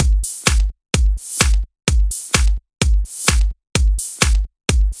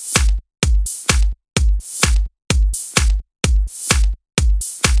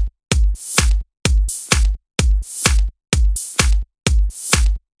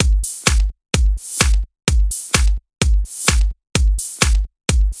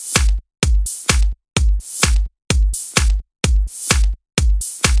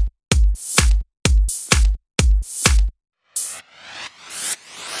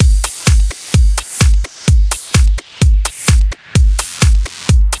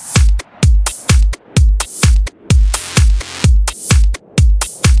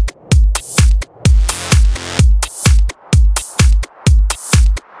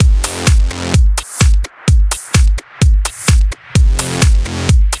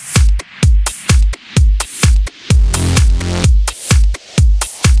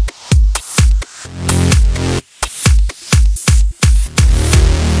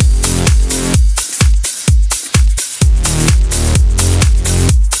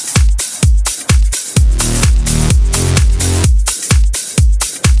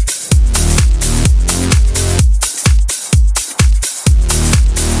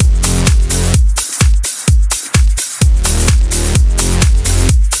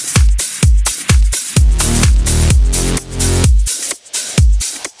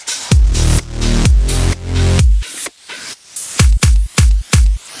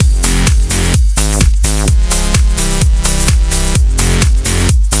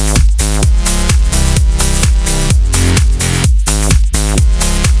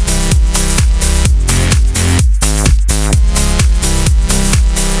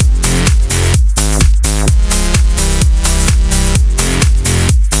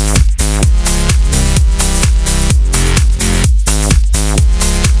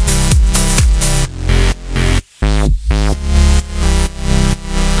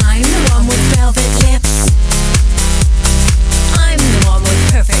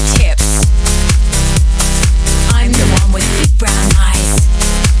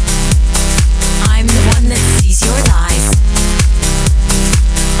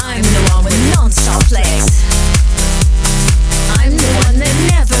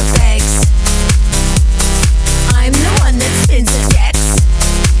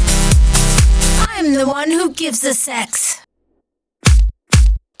sex.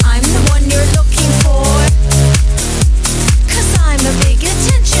 I'm the one you're looking for, 'cause I'm a big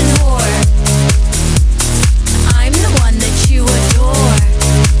attention whore. I'm the one that you adore,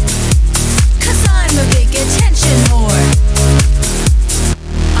 'cause I'm a big attention whore.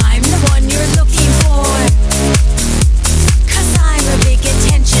 I'm the one you're looking for, 'cause I'm a big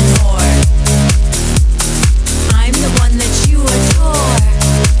attention whore. I'm the one that you adore,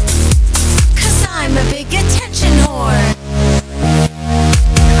 'cause I'm a big attention whore.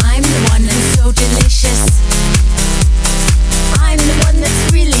 I'm the one who's so delicious. I'm the one that's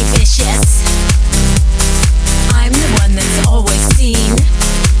really vicious. I'm the one that's always seen.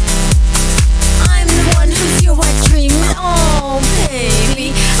 I'm the one who's your wet dream. Oh, baby,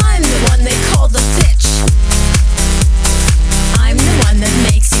 I'm the one they call the bitch. I'm the one that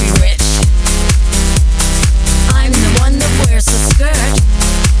makes you rich. I'm the one that wears a skirt.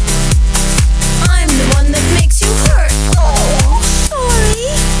 I'm the one that makes you hurt. Oh, sorry.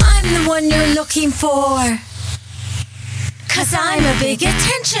 I'm the one you're looking for, 'cause I'm a big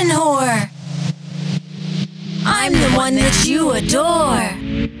attention whore. I'm the one that you adore,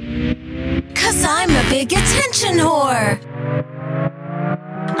 'cause I'm a big attention whore.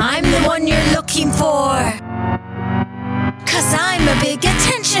 I'm the one you're looking for, 'cause I'm a big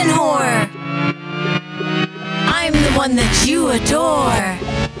attention whore. I'm the one that you adore,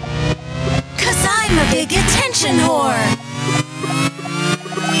 'cause I'm a big attention whore.